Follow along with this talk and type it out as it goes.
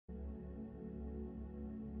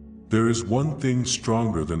There is one thing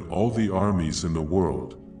stronger than all the armies in the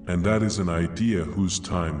world, and that is an idea whose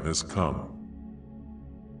time has come.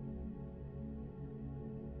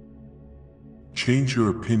 Change your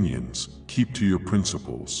opinions, keep to your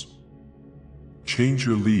principles. Change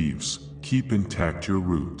your leaves, keep intact your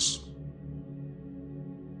roots.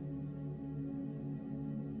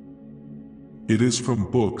 It is from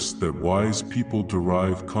books that wise people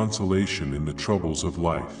derive consolation in the troubles of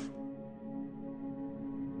life.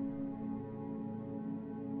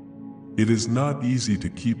 It is not easy to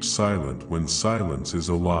keep silent when silence is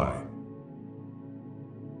a lie.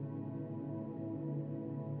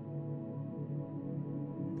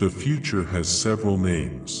 The future has several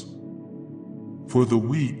names. For the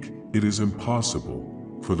weak, it is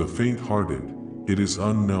impossible. For the faint-hearted, it is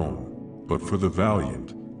unknown. But for the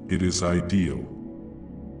valiant, it is ideal.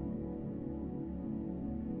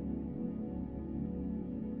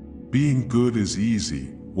 Being good is easy.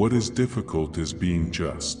 What is difficult is being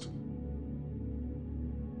just.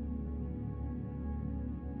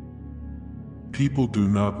 People do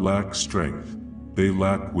not lack strength, they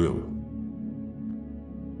lack will.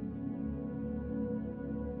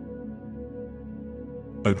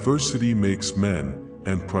 Adversity makes men,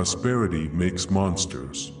 and prosperity makes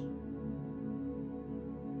monsters.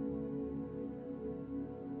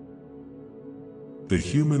 The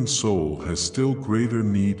human soul has still greater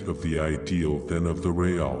need of the ideal than of the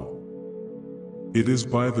real. It is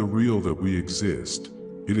by the real that we exist,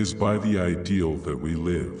 it is by the ideal that we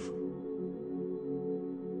live.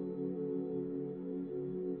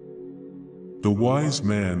 The wise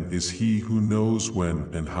man is he who knows when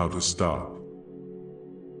and how to stop.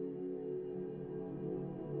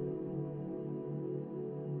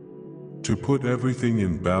 To put everything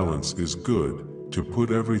in balance is good, to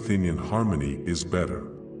put everything in harmony is better.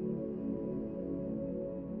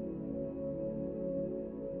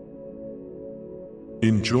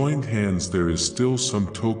 In joined hands there is still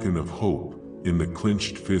some token of hope, in the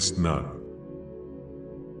clenched fist none.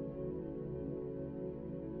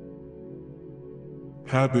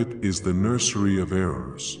 Habit is the nursery of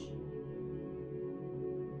errors.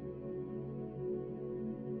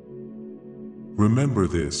 Remember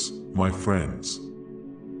this, my friends.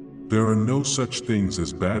 There are no such things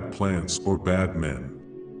as bad plants or bad men.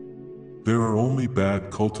 There are only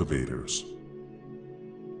bad cultivators.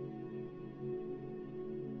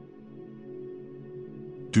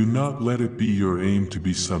 Do not let it be your aim to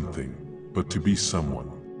be something, but to be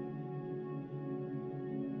someone.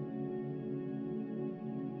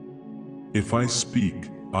 If I speak,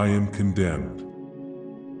 I am condemned.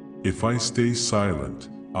 If I stay silent,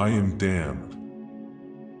 I am damned.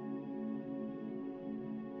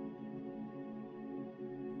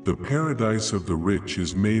 The paradise of the rich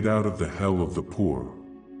is made out of the hell of the poor.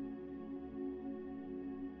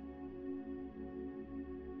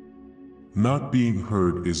 Not being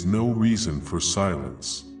heard is no reason for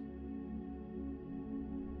silence.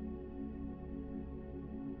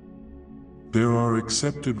 There are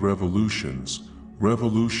accepted revolutions,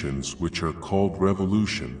 revolutions which are called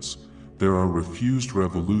revolutions. There are refused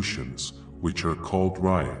revolutions, which are called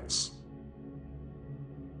riots.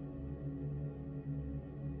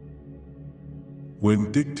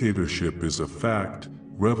 When dictatorship is a fact,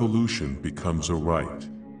 revolution becomes a right.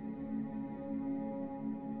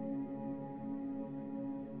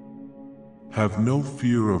 Have no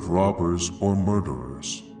fear of robbers or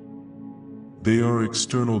murderers. They are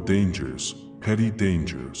external dangers, petty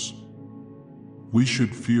dangers. We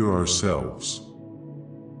should fear ourselves.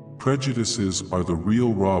 Prejudices are the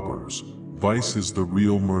real robbers, vices the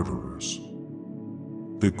real murderers.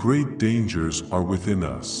 The great dangers are within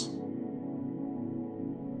us.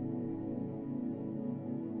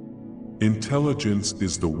 Intelligence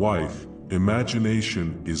is the wife,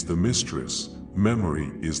 imagination is the mistress,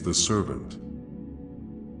 memory is the servant.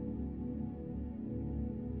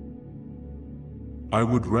 I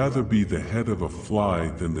would rather be the head of a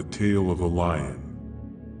fly than the tail of a lion.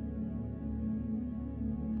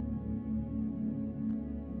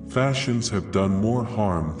 Fashions have done more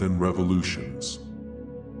harm than revolutions.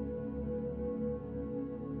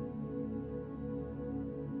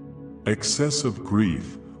 Excess of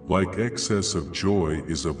grief, like excess of joy,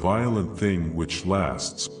 is a violent thing which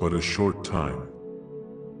lasts but a short time.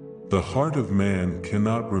 The heart of man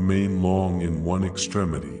cannot remain long in one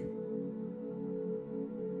extremity.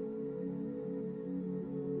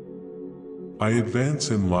 I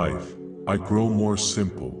advance in life, I grow more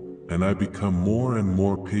simple, and I become more and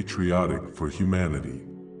more patriotic for humanity.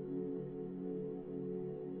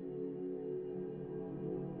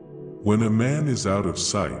 When a man is out of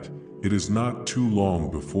sight, it is not too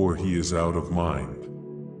long before he is out of mind.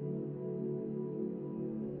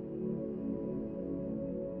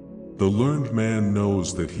 The learned man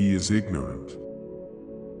knows that he is ignorant.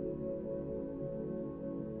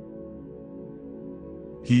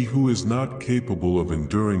 He who is not capable of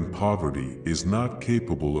enduring poverty is not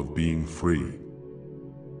capable of being free.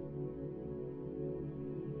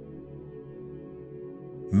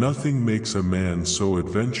 Nothing makes a man so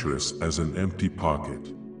adventurous as an empty pocket.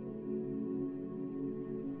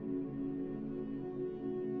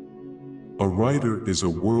 A writer is a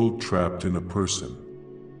world trapped in a person.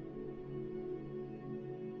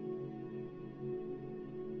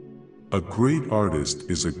 A great artist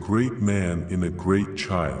is a great man in a great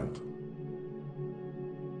child.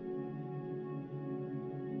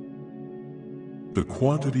 The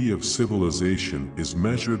quantity of civilization is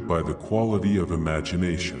measured by the quality of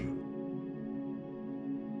imagination.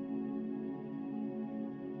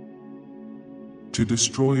 To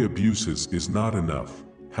destroy abuses is not enough,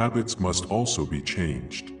 habits must also be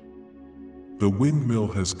changed. The windmill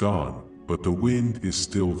has gone, but the wind is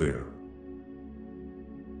still there.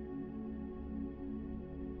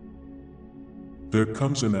 There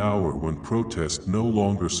comes an hour when protest no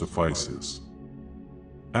longer suffices.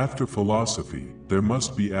 After philosophy, there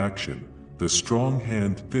must be action. The strong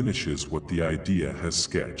hand finishes what the idea has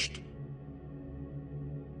sketched.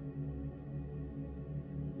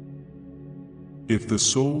 If the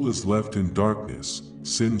soul is left in darkness,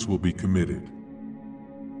 sins will be committed.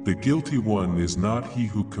 The guilty one is not he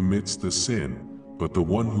who commits the sin, but the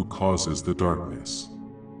one who causes the darkness.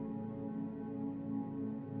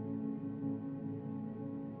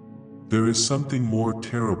 There is something more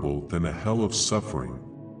terrible than a hell of suffering,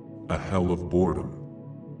 a hell of boredom.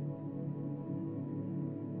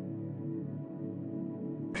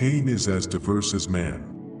 Pain is as diverse as man.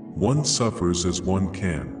 One suffers as one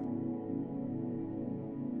can.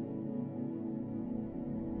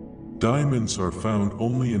 Diamonds are found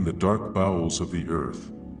only in the dark bowels of the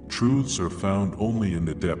earth. Truths are found only in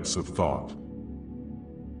the depths of thought.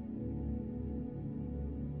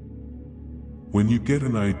 When you get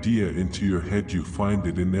an idea into your head, you find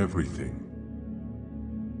it in everything.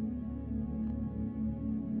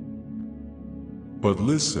 But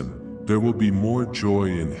listen, there will be more joy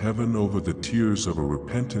in heaven over the tears of a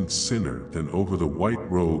repentant sinner than over the white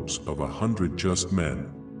robes of 100 just men.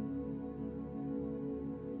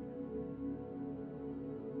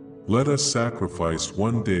 Let us sacrifice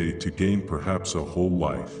one day to gain perhaps a whole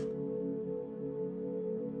life.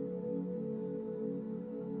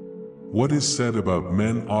 What is said about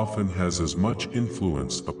men often has as much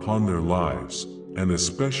influence upon their lives, and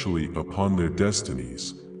especially upon their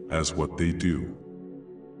destinies, as what they do.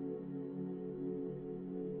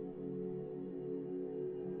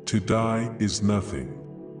 To die is nothing,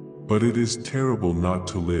 but it is terrible not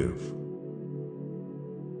to live.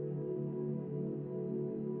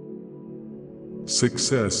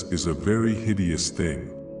 Success is a very hideous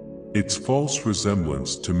thing. Its false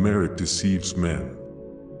resemblance to merit deceives men.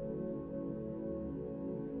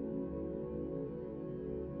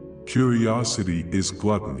 Curiosity is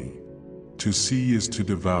gluttony. To see is to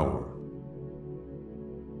devour.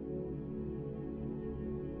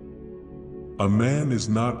 A man is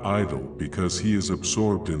not idle because he is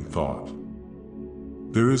absorbed in thought.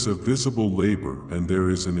 There is a visible labor and there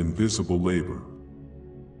is an invisible labor.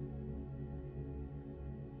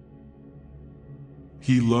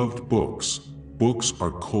 He loved books. Books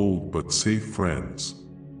are cold but safe friends.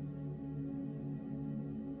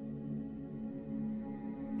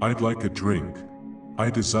 I'd like a drink. I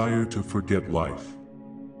desire to forget life.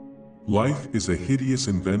 Life is a hideous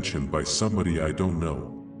invention by somebody I don't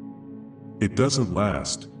know. It doesn't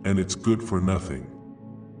last, and it's good for nothing.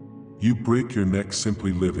 You break your neck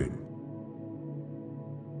simply living.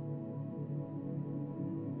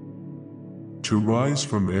 To rise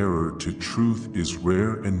from error to truth is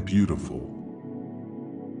rare and beautiful.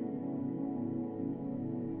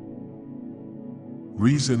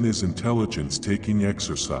 Reason is intelligence taking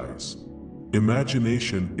exercise.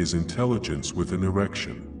 Imagination is intelligence with an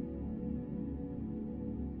erection.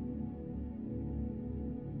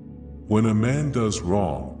 When a man does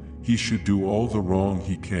wrong, he should do all the wrong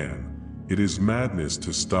he can. It is madness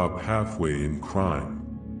to stop halfway in crime.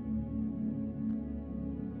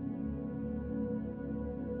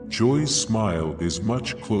 Joy's smile is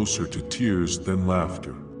much closer to tears than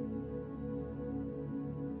laughter.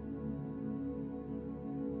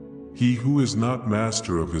 He who is not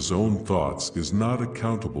master of his own thoughts is not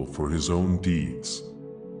accountable for his own deeds.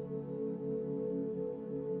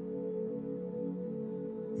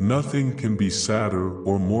 Nothing can be sadder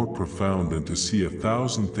or more profound than to see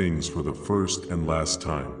 1,000 things for the first and last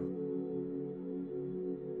time.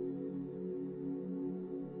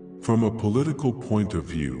 From a political point of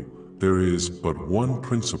view, there is but one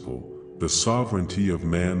principle, the sovereignty of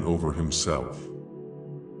man over himself.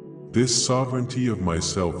 This sovereignty of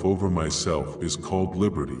myself over myself is called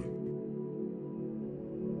liberty.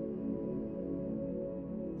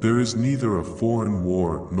 There is neither a foreign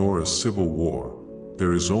war nor a civil war,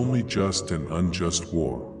 there is only just and unjust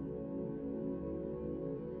war.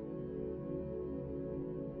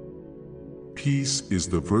 Peace is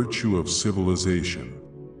the virtue of civilization.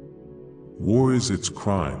 War is its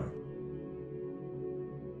crime.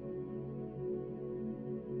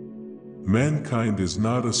 Mankind is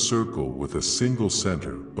not a circle with a single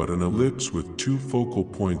center, but an ellipse with two focal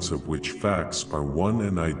points of which facts are one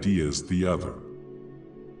and ideas the other.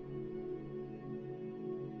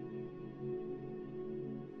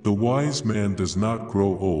 The wise man does not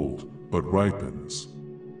grow old, but ripens.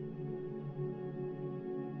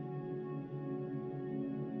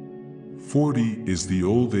 40 is the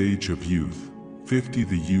old age of youth, 50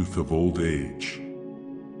 the youth of old age.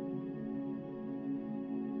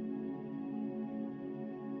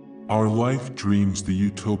 Our life dreams the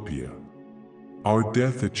utopia. Our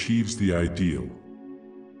death achieves the ideal.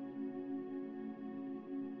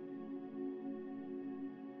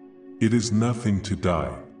 It is nothing to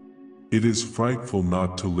die. It is frightful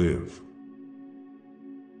not to live.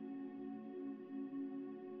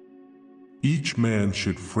 Each man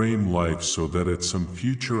should frame life so that at some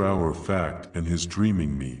future hour fact and his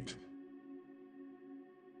dreaming meet.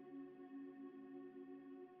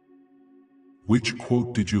 Which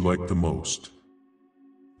quote did you like the most?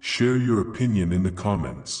 Share your opinion in the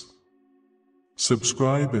comments.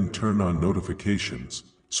 Subscribe and turn on notifications,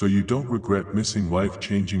 so you don't regret missing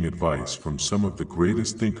life-changing advice from some of the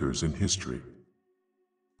greatest thinkers in history.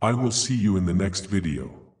 I will see you in the next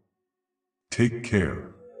video. Take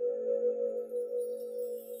care.